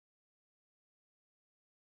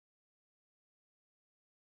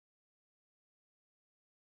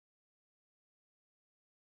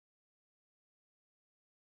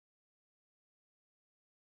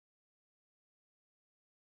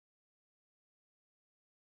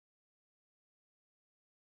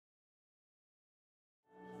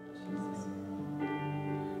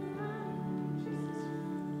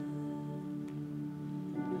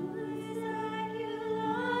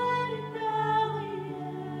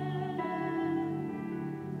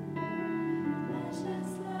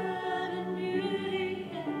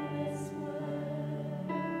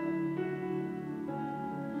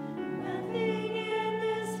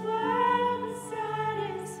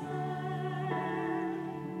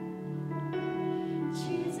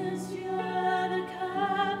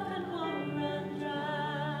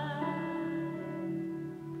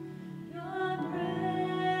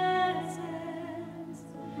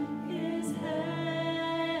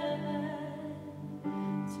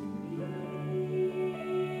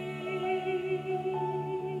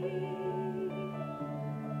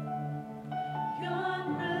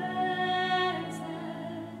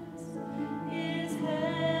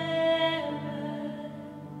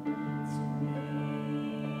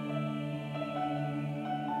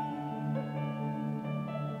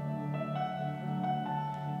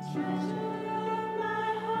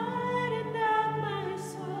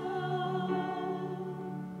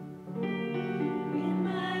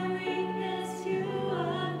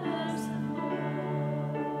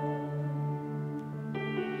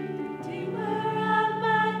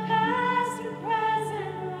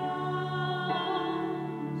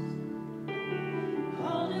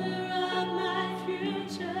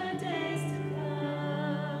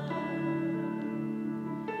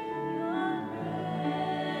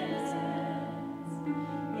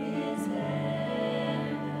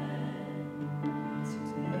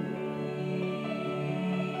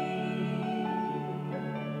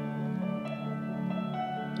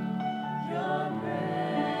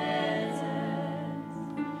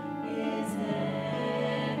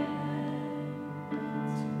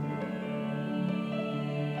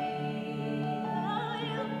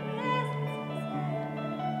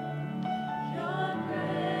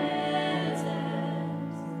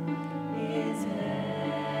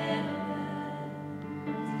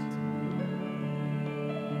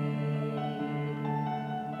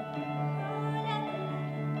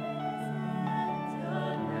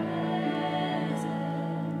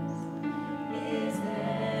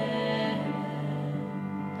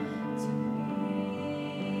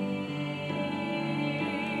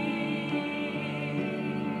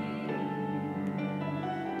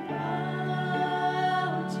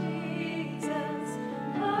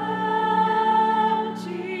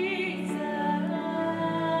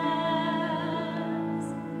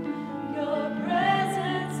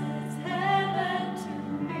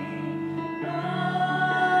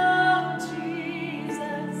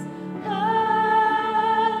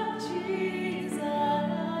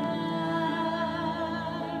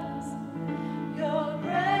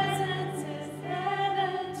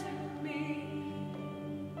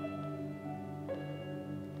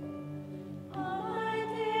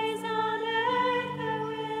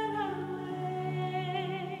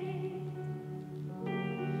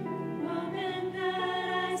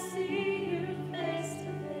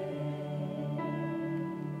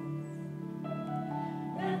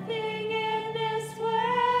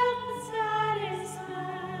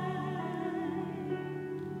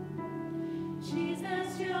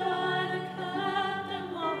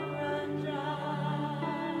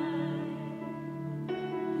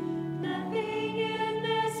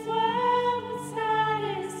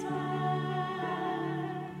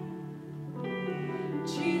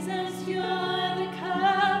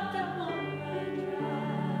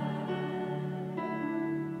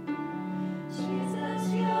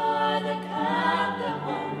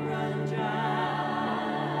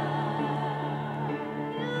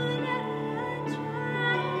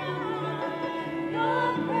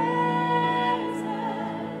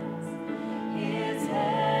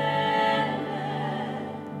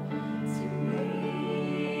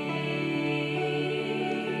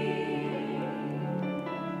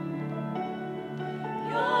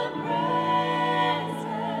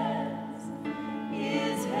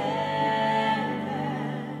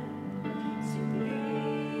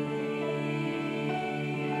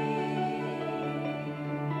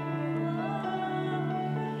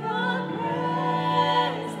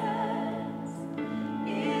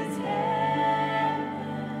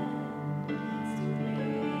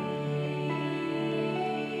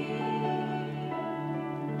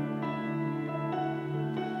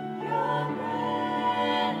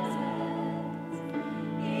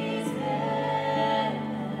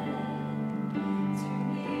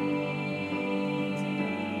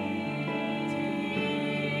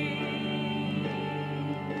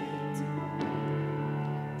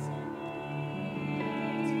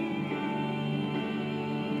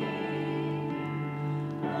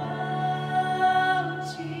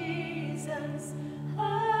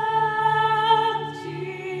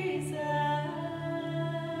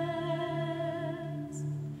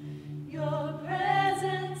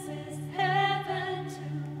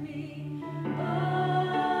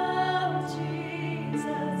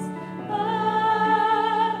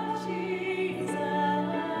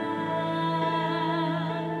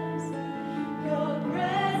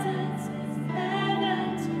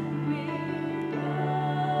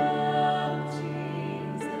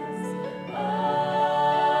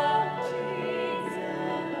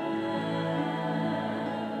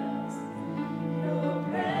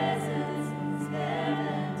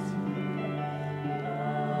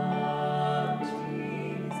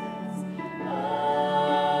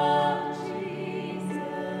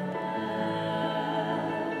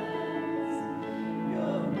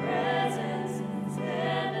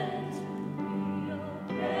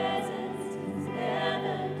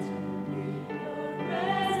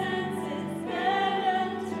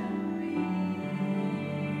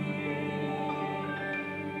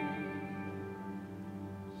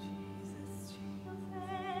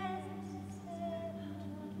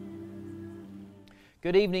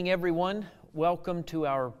Good evening, everyone. Welcome to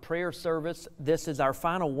our prayer service. This is our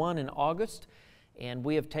final one in August, and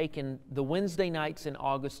we have taken the Wednesday nights in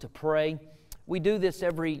August to pray. We do this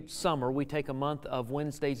every summer. We take a month of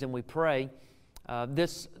Wednesdays and we pray.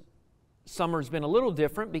 This summer's been a little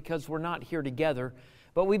different because we're not here together,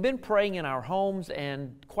 but we've been praying in our homes,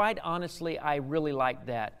 and quite honestly, I really like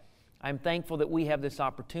that. I'm thankful that we have this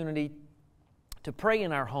opportunity to pray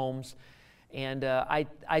in our homes. And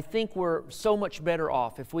I think we're so much better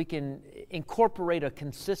off if we can incorporate a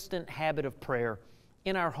consistent habit of prayer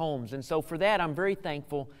in our homes. And so for that, I'm very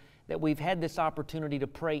thankful that we've had this opportunity to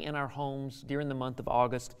pray in our homes during the month of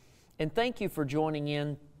August. And thank you for joining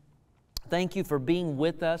in. Thank you for being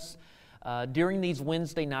with us during these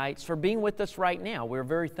Wednesday nights, for being with us right now. We're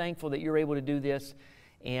very thankful that you're able to do this.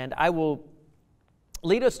 And I will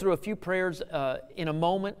lead us through a few prayers in a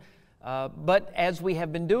moment. But as we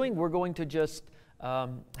have been doing, we're going to just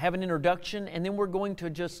have an introduction, and then we're going to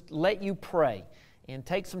just let you pray and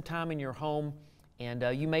take some time in your home. And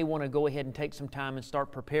you may want to go ahead and take some time and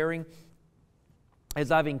start preparing. As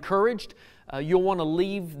I've encouraged, you'll want to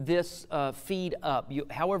leave this feed up.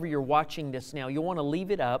 However you're watching this now, you'll want to leave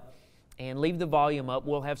it up and leave the volume up.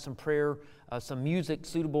 We'll have some prayer, some music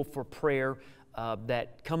suitable for prayer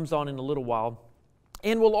that comes on in a little while.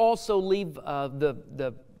 And we'll also leave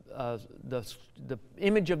the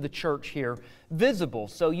image of the church here visible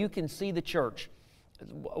so you can see the church.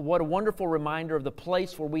 What a wonderful reminder of the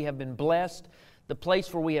place where we have been blessed, the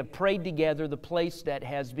place where we have prayed together, the place that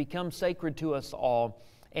has become sacred to us all.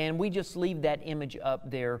 And we just leave that image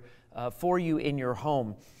up there for you in your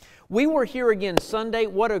home. We were here again Sunday.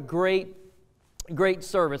 What a great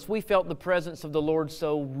service. We felt the presence of the Lord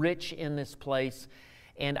so rich in this place.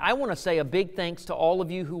 And I want to say a big thanks to all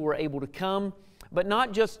of you who were able to come. But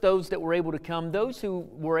not just those that were able to come, those who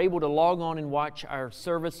were able to log on and watch our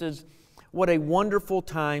services. What a wonderful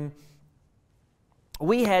time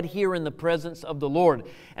we had here in the presence of the Lord.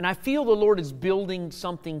 And I feel the Lord is building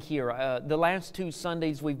something here. The last two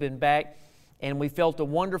Sundays we've been back, and we felt a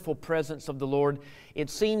wonderful presence of the Lord. It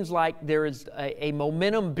seems like there is a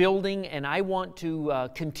momentum building, and I want to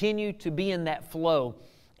continue to be in that flow.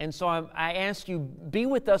 And so I ask you, be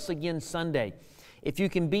with us again Sunday. If you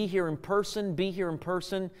can be here in person, be here in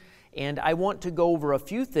person. And I want to go over a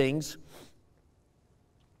few things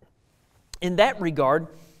in that regard.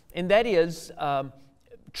 And that is,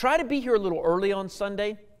 try to be here a little early on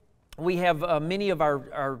Sunday. We have many of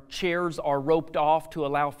our chairs are roped off to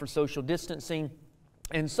allow for social distancing.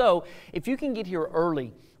 And so, if you can get here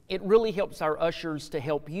early, it really helps our ushers to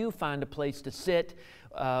help you find a place to sit.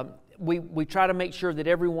 We try to make sure that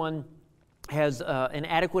everyone has an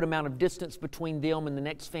adequate amount of distance between them and the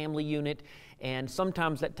next family unit, and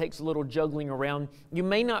sometimes that takes a little juggling around. You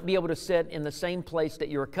may not be able to sit in the same place that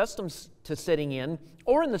you're accustomed to sitting in,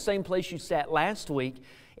 or in the same place you sat last week.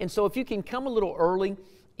 And so if you can come a little early,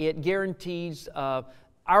 it guarantees our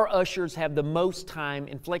ushers have the most time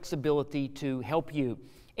and flexibility to help you.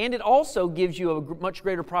 And it also gives you a much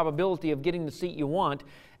greater probability of getting the seat you want.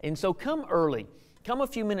 And so come early. Come a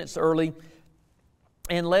few minutes early,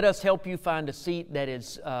 and let us help you find a seat that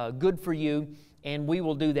is good for you, and we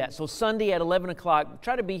will do that. So Sunday at 11 o'clock,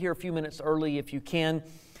 try to be here a few minutes early if you can.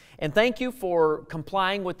 And thank you for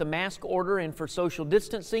complying with the mask order and for social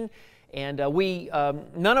distancing. And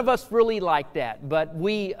none of us really like that, but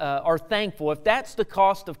we are thankful. If that's the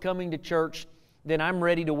cost of coming to church, then I'm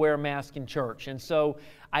ready to wear a mask in church. And so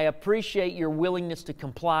I appreciate your willingness to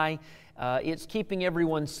comply. It's keeping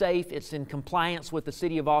everyone safe. It's in compliance with the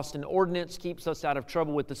City of Austin ordinance, keeps us out of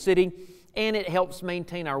trouble with the city, and it helps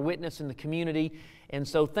maintain our witness in the community. And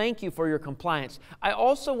so thank you for your compliance. I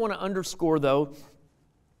also want to underscore, though,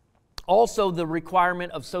 also the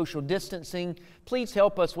requirement of social distancing. Please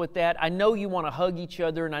help us with that. I know you want to hug each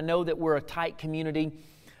other, and I know that we're a tight community,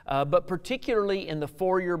 but particularly in the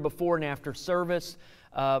foyer before and after service,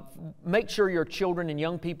 make sure your children and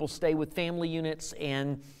young people stay with family units,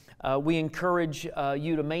 and we encourage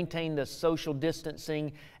you to maintain the social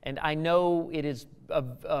distancing. And I know it is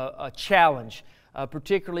a challenge,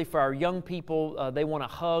 particularly for our young people. They want to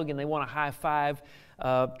hug and they want to high five.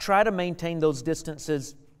 Try to maintain those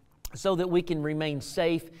distances so that we can remain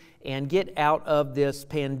safe and get out of this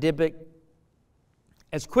pandemic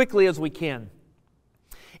as quickly as we can.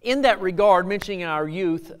 In that regard, mentioning our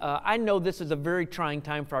youth, I know this is a very trying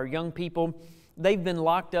time for our young people. They've been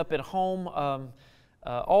locked up at home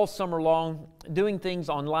all summer long, doing things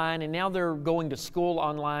online, and now they're going to school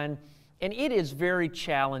online, and it is very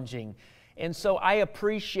challenging. And so I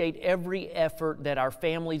appreciate every effort that our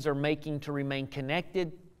families are making to remain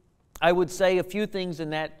connected. I would say a few things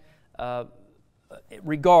in that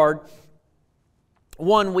regard.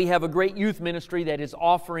 One, we have a great youth ministry that is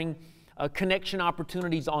offering connection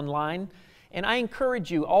opportunities online. And I encourage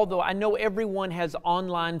you, although I know everyone has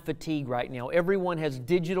online fatigue right now, everyone has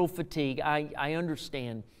digital fatigue, I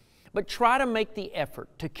understand. But try to make the effort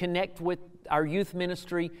to connect with our youth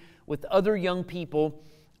ministry, with other young people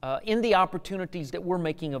in the opportunities that we're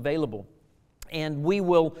making available. And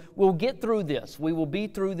we'll get through this. We will be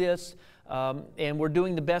through this, and we're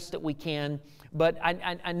doing the best that we can. But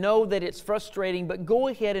I know that it's frustrating, but go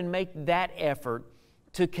ahead and make that effort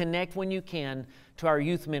to connect when you can to our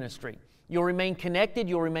youth ministry. You'll remain connected,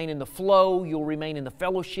 you'll remain in the flow, you'll remain in the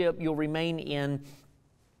fellowship, you'll remain in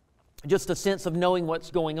just a sense of knowing what's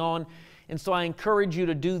going on. And so I encourage you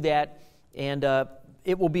to do that, and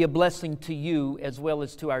it will be a blessing to you as well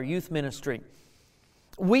as to our youth ministry.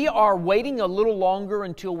 We are waiting a little longer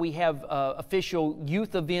until we have official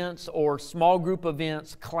youth events or small group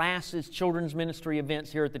events, classes, children's ministry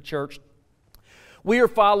events here at the church. We are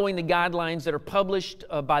following the guidelines that are published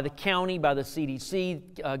by the county, by the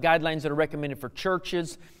CDC, guidelines that are recommended for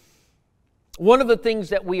churches. One of the things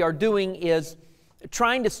that we are doing is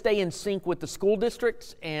trying to stay in sync with the school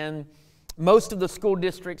districts, and most of the school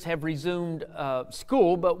districts have resumed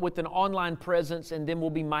school, but with an online presence, and then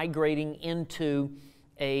we'll be migrating into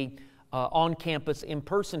a on-campus,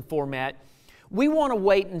 in-person format. We want to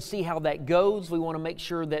wait and see how that goes. We want to make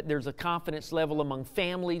sure that there's a confidence level among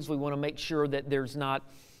families. We want to make sure that there's not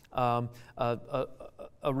a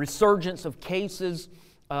resurgence of cases.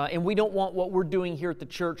 And we don't want what we're doing here at the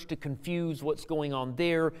church to confuse what's going on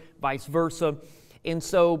there, vice versa. And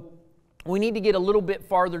so we need to get a little bit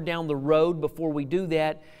farther down the road before we do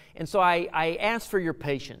that. And so I ask for your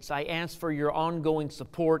patience. I ask for your ongoing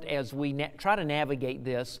support as we try to navigate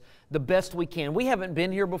this the best we can. We haven't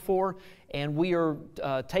been here before, and we are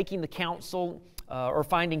taking the counsel or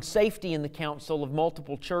finding safety in the counsel of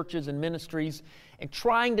multiple churches and ministries and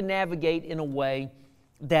trying to navigate in a way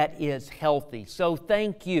that is healthy. So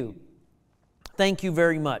thank you. Thank you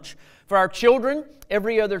very much. For our children,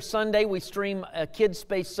 every other Sunday we stream a Kids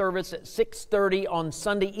Space service at 6:30 on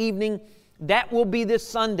Sunday evening. That will be this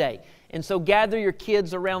Sunday. And so gather your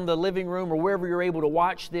kids around the living room or wherever you're able to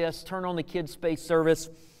watch this. Turn on the Kids Space service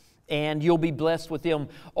and you'll be blessed with them.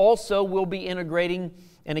 Also, we'll be integrating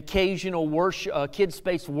an occasional worship, Kids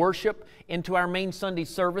Space worship into our main Sunday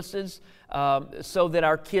services so that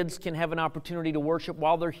our kids can have an opportunity to worship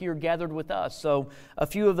while they're here gathered with us. So a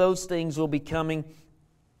few of those things will be coming.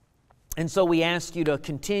 And so we ask you to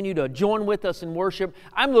continue to join with us in worship.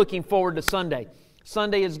 I'm looking forward to Sunday.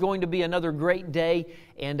 Sunday is going to be another great day,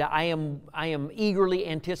 and I am eagerly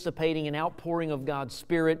anticipating an outpouring of God's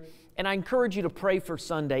Spirit. And I encourage you to pray for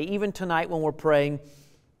Sunday. Even tonight when we're praying,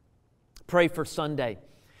 pray for Sunday.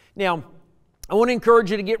 Now, I want to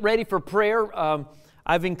encourage you to get ready for prayer.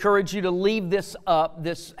 I've encouraged you to leave this up,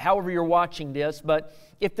 however you're watching this. But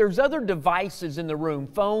if there's other devices in the room,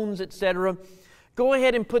 phones, etc., go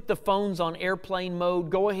ahead and put the phones on airplane mode.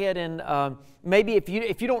 Go ahead and maybe if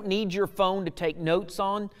you don't need your phone to take notes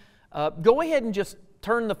on, go ahead and just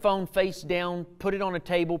turn the phone face down, put it on a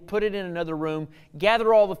table, put it in another room,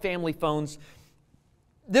 gather all the family phones.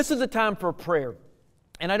 This is a time for prayer,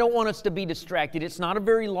 and I don't want us to be distracted. It's not a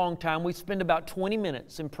very long time. We spend about 20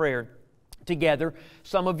 minutes in prayer together.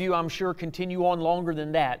 Some of you, I'm sure, continue on longer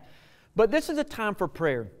than that. But this is a time for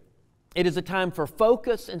prayer. It is a time for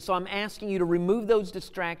focus, and so I'm asking you to remove those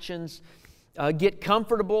distractions, get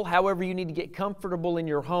comfortable, however you need to get comfortable in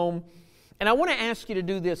your home. And I want to ask you to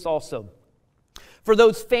do this also. For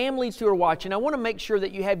those families who are watching, I want to make sure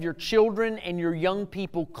that you have your children and your young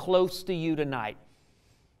people close to you tonight.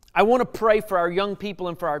 I want to pray for our young people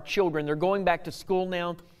and for our children. They're going back to school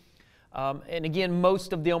now. And again,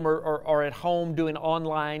 most of them are at home doing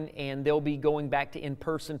online, and they'll be going back to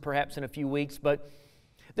in-person perhaps in a few weeks. But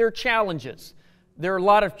there are challenges. There are a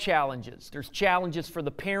lot of challenges. There's challenges for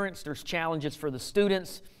the parents. There's challenges for the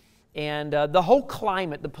students. And the whole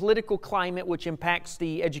climate, the political climate, which impacts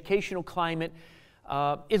the educational climate,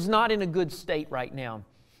 is not in a good state right now.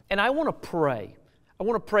 And I want to pray. I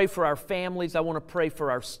want to pray for our families. I want to pray for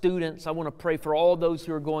our students. I want to pray for all those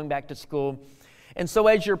who are going back to school. And so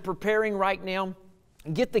as you're preparing right now,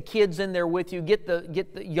 get the kids in there with you. Get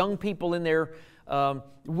the young people in there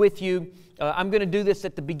with you. I'm going to do this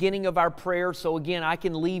at the beginning of our prayer. So again, I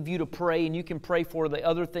can leave you to pray, and you can pray for the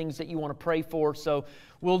other things that you want to pray for. So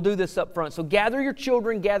we'll do this up front. So gather your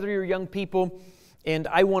children, gather your young people, and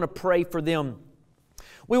I want to pray for them.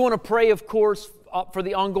 We want to pray, of course, for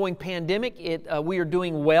the ongoing pandemic. We are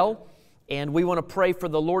doing well, and we want to pray for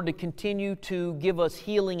the Lord to continue to give us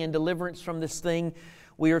healing and deliverance from this thing.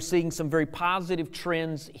 We are seeing some very positive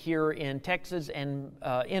trends here in Texas and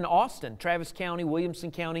in Austin, Travis County,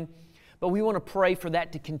 Williamson County. But we want to pray for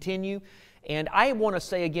that to continue. And I want to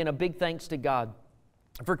say again a big thanks to God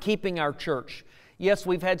for keeping our church. Yes,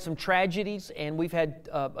 we've had some tragedies and we've had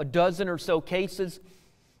a dozen or so cases.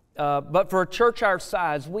 But for a church our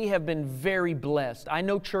size, we have been very blessed. I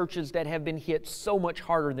know churches that have been hit so much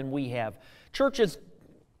harder than we have. Churches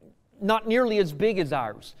not nearly as big as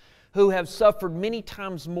ours, who have suffered many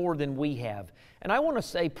times more than we have. And I want to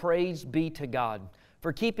say praise be to God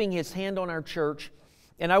for keeping His hand on our church.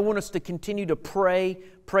 And I want us to continue to pray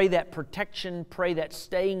that protection, pray that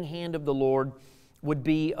staying hand of the Lord would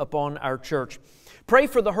be upon our church. Pray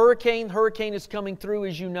for the hurricane. Hurricane is coming through,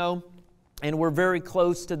 as you know, and we're very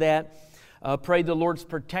close to that. Pray the Lord's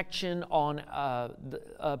protection on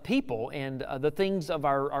the people and the things of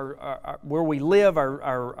our where we live,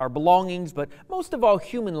 our belongings, but most of all,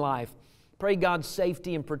 human life. Pray God's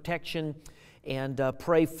safety and protection, and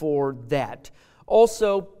pray for that.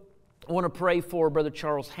 Also, I want to pray for Brother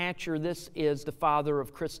Charles Hatcher. This is the father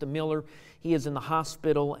of Krista Miller. He is in the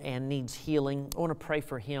hospital and needs healing. I want to pray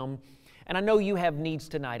for him. And I know you have needs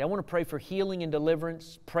tonight. I want to pray for healing and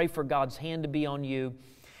deliverance. Pray for God's hand to be on you.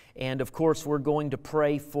 And of course, we're going to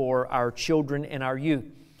pray for our children and our youth.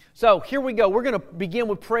 So here we go. We're going to begin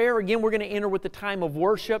with prayer. Again, we're going to enter with the time of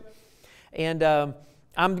worship. And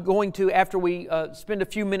I'm going to, after we spend a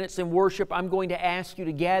few minutes in worship, I'm going to ask you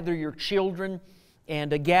to gather your children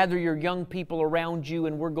and to gather your young people around you,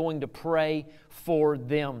 and we're going to pray for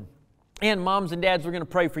them. And moms and dads, we're going to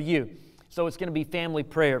pray for you. So it's going to be family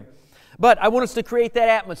prayer. But I want us to create that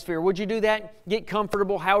atmosphere. Would you do that? Get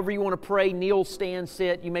comfortable, however you want to pray. Kneel, stand,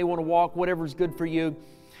 sit. You may want to walk, whatever's good for you.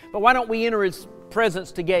 But why don't we enter His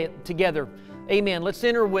presence together? Amen. Let's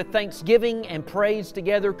enter with thanksgiving and praise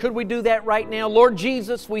together. Could we do that right now? Lord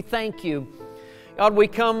Jesus, we thank You. God, we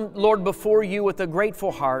come, Lord, before You with a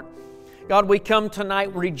grateful heart. God, we come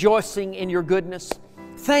tonight rejoicing in Your goodness.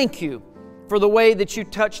 Thank You for the way that You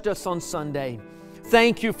touched us on Sunday.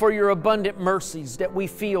 Thank You for Your abundant mercies that we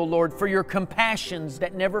feel, Lord, for Your compassions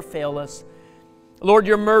that never fail us. Lord,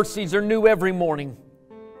 Your mercies are new every morning.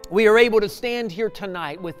 We are able to stand here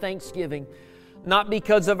tonight with thanksgiving, not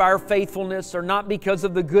because of our faithfulness or not because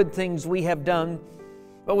of the good things we have done,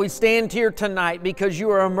 but we stand here tonight because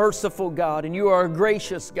You are a merciful God and You are a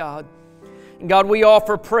gracious God. And God, we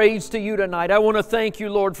offer praise to You tonight. I want to thank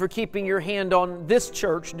You, Lord, for keeping Your hand on this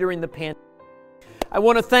church during the pandemic. I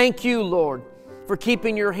want to thank You, Lord, for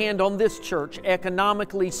keeping Your hand on this church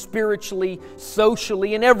economically, spiritually,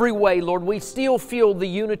 socially, in every way, Lord. We still feel the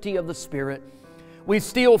unity of the Spirit. We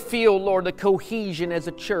still feel, Lord, the cohesion as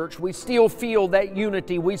a church. We still feel that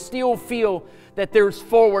unity. We still feel that there's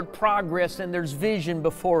forward progress and there's vision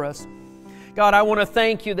before us. God, I want to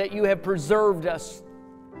thank You that You have preserved us.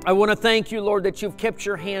 I want to thank You, Lord, that You've kept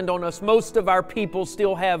Your hand on us. Most of our people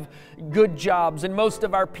still have good jobs, and most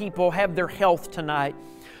of our people have their health tonight.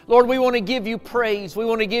 Lord, we want to give You praise. We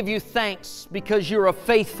want to give You thanks because You're a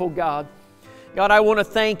faithful God. God, I want to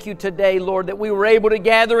thank You today, Lord, that we were able to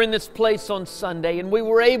gather in this place on Sunday and we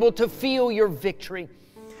were able to feel Your victory.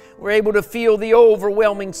 We're able to feel the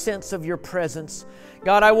overwhelming sense of Your presence.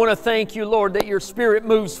 God, I want to thank You, Lord, that Your Spirit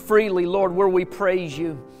moves freely, Lord, where we praise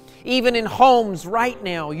You. Even in homes right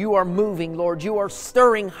now, You are moving, Lord. You are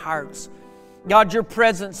stirring hearts. God, Your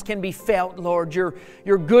presence can be felt, Lord. Your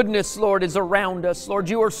goodness, Lord, is around us. Lord,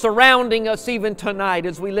 You are surrounding us even tonight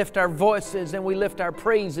as we lift our voices and we lift our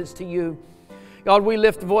praises to You. God, we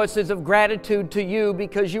lift voices of gratitude to You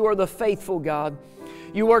because You are the faithful God.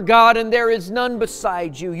 You are God and there is none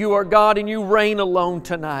beside You. You are God and You reign alone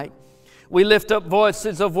tonight. We lift up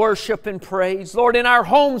voices of worship and praise. Lord, in our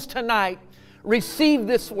homes tonight, receive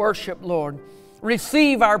this worship, Lord.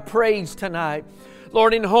 Receive our praise tonight.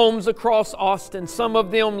 Lord, in homes across Austin, some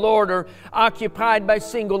of them, Lord, are occupied by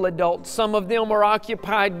single adults. Some of them are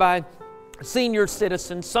occupied by senior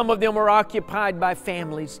citizens. Some of them are occupied by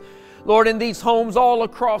families. Lord, in these homes all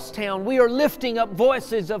across town, we are lifting up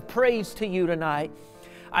voices of praise to You tonight.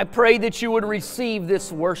 I pray that You would receive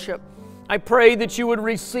this worship. I pray that You would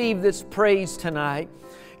receive this praise tonight.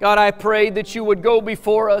 God, I pray that You would go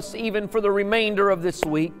before us even for the remainder of this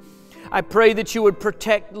week. I pray that You would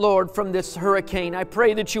protect, Lord, from this hurricane. I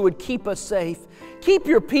pray that You would keep us safe. Keep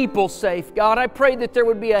Your people safe, God. I pray that there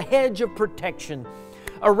would be a hedge of protection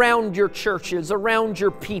around Your churches, around Your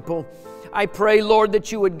people. I pray, Lord,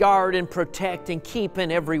 that You would guard and protect and keep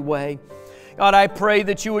in every way. God, I pray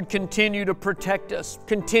that You would continue to protect us,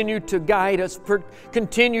 continue to guide us,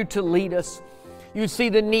 continue to lead us. You see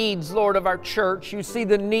the needs, Lord, of our church. You see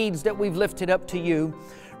the needs that we've lifted up to You.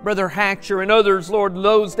 Brother Hatcher and others, Lord,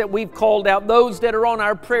 those that we've called out, those that are on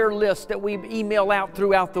our prayer list that we email out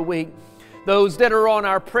throughout the week, those that are on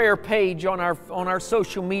our prayer page on our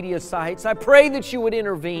social media sites. I pray that you would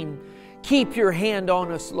intervene. Keep your hand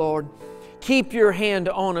on us, Lord. Keep your hand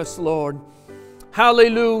on us, Lord.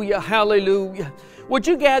 Hallelujah, hallelujah. Would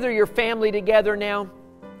you gather your family together now?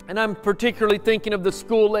 And I'm particularly thinking of the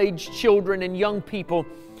school-age children and young people,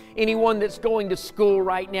 anyone that's going to school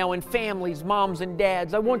right now, and families, moms and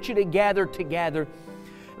dads. I want you to gather together.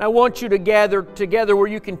 I want you to gather together where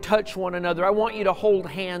you can touch one another. I want you to hold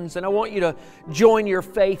hands, and I want you to join your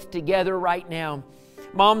faith together right now.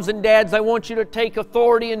 Moms and dads, I want you to take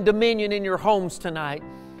authority and dominion in your homes tonight.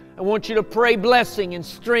 I want you to pray blessing and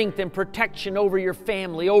strength and protection over your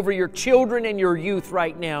family, over your children and your youth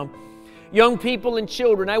right now. Young people and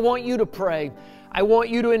children, I want you to pray. I want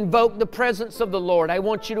you to invoke the presence of the Lord. I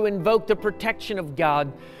want you to invoke the protection of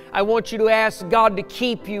God. I want you to ask God to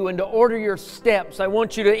keep you and to order your steps. I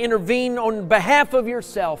want you to intervene on behalf of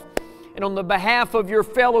yourself and on the behalf of your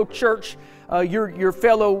fellow church, your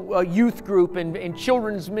fellow youth group and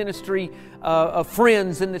children's ministry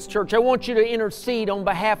friends in this church. I want you to intercede on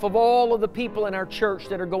behalf of all of the people in our church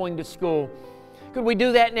that are going to school. Could we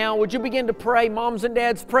do that now? Would you begin to pray? Moms and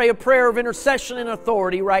dads, pray a prayer of intercession and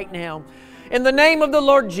authority right now. In the name of the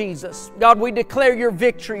Lord Jesus, God, we declare your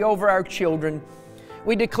victory over our children.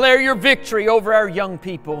 We declare your victory over our young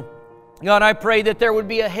people. God, I pray that there would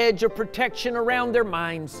be a hedge of protection around their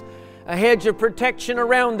minds, a hedge of protection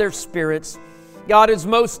around their spirits. God, as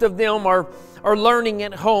most of them are learning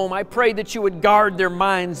at home, I pray that you would guard their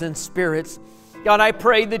minds and spirits. God, I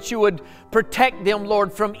pray that you would protect them,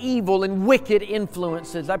 Lord, from evil and wicked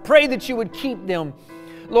influences. I pray that you would keep them,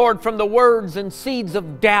 Lord, from the words and seeds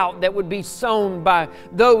of doubt that would be sown by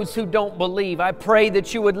those who don't believe. I pray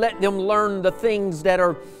that you would let them learn the things that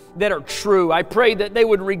are true. I pray that they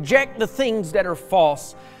would reject the things that are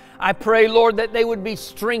false. I pray, Lord, that they would be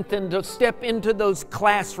strengthened to step into those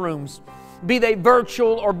classrooms, be they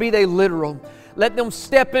virtual or be they literal. Let them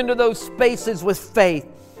step into those spaces with faith.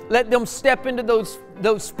 Let them step into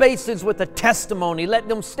those spaces with a testimony. Let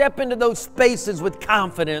them step into those spaces with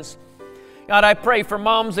confidence. God, I pray for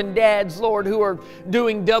moms and dads, Lord, who are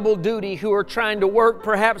doing double duty, who are trying to work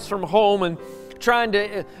perhaps from home and trying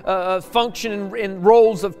to function in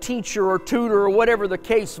roles of teacher or tutor or whatever the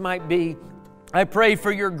case might be. I pray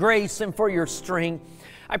for your grace and for your strength.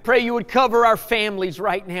 I pray you would cover our families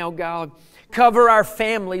right now, God. Cover our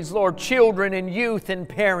families, Lord, children and youth and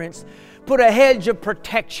parents. Put a hedge of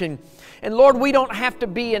protection. And Lord, we don't have to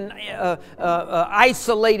be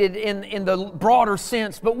isolated in the broader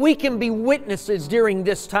sense, but we can be witnesses during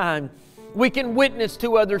this time. We can witness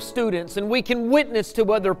to other students, and we can witness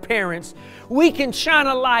to other parents. We can shine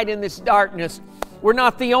a light in this darkness. We're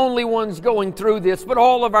not the only ones going through this, but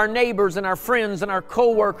all of our neighbors and our friends and our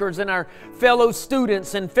co-workers and our fellow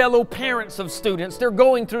students and fellow parents of students, they're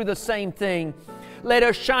going through the same thing. Let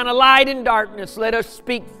us shine a light in darkness. Let us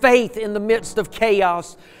speak faith in the midst of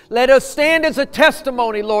chaos. Let us stand as a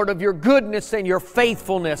testimony, Lord, of your goodness and your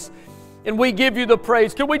faithfulness. And we give you the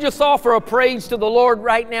praise. Can we just offer a praise to the Lord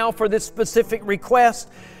right now for this specific request?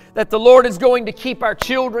 That the Lord is going to keep our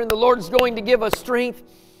children. The Lord is going to give us strength.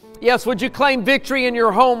 Yes, would you claim victory in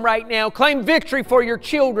your home right now? Claim victory for your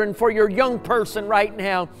children, for your young person right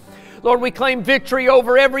now. Lord, we claim victory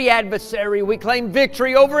over every adversary. We claim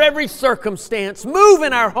victory over every circumstance. Move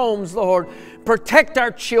in our homes, Lord. Protect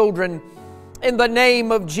our children in the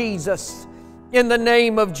name of Jesus. In the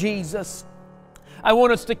name of Jesus. I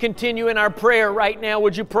want us to continue in our prayer right now.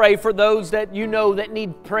 Would you pray for those that you know that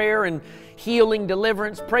need prayer and healing,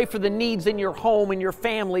 deliverance? Pray for the needs in your home and your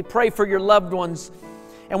family. Pray for your loved ones.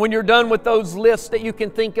 And when you're done with those lists that you can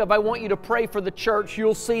think of, I want you to pray for the church.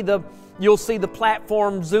 You'll see the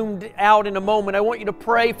platform zoomed out in a moment. I want you to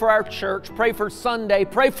pray for our church. Pray for Sunday.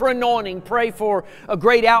 Pray for anointing. Pray for a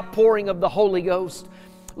great outpouring of the Holy Ghost.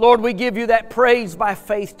 Lord, we give you that praise by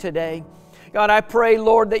faith today. God, I pray,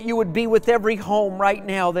 Lord, that you would be with every home right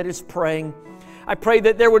now that is praying. I pray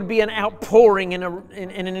that there would be an outpouring and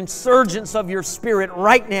an insurgence of your Spirit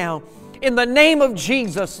right now. In the name of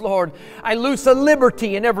Jesus, Lord, I loose a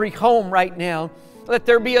liberty in every home right now. Let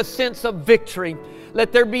there be a sense of victory.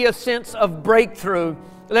 Let there be a sense of breakthrough.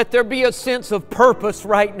 Let there be a sense of purpose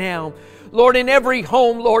right now. Lord, in every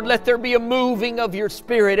home, Lord, let there be a moving of your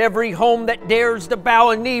Spirit. Every home that dares to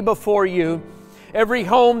bow a knee before you. Every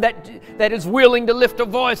home that is willing to lift a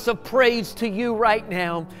voice of praise to you right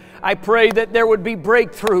now. I pray that there would be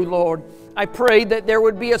breakthrough, Lord. I pray that there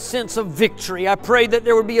would be a sense of victory. I pray that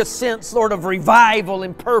there would be a sense, Lord, of revival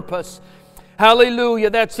and purpose. Hallelujah.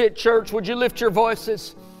 That's it, church. Would you lift your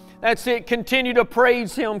voices? That's it. Continue to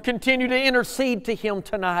praise Him. Continue to intercede to Him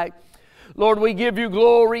tonight. Lord, we give You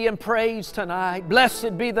glory and praise tonight.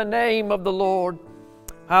 Blessed be the name of the Lord.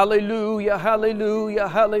 Hallelujah, hallelujah,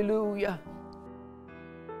 hallelujah.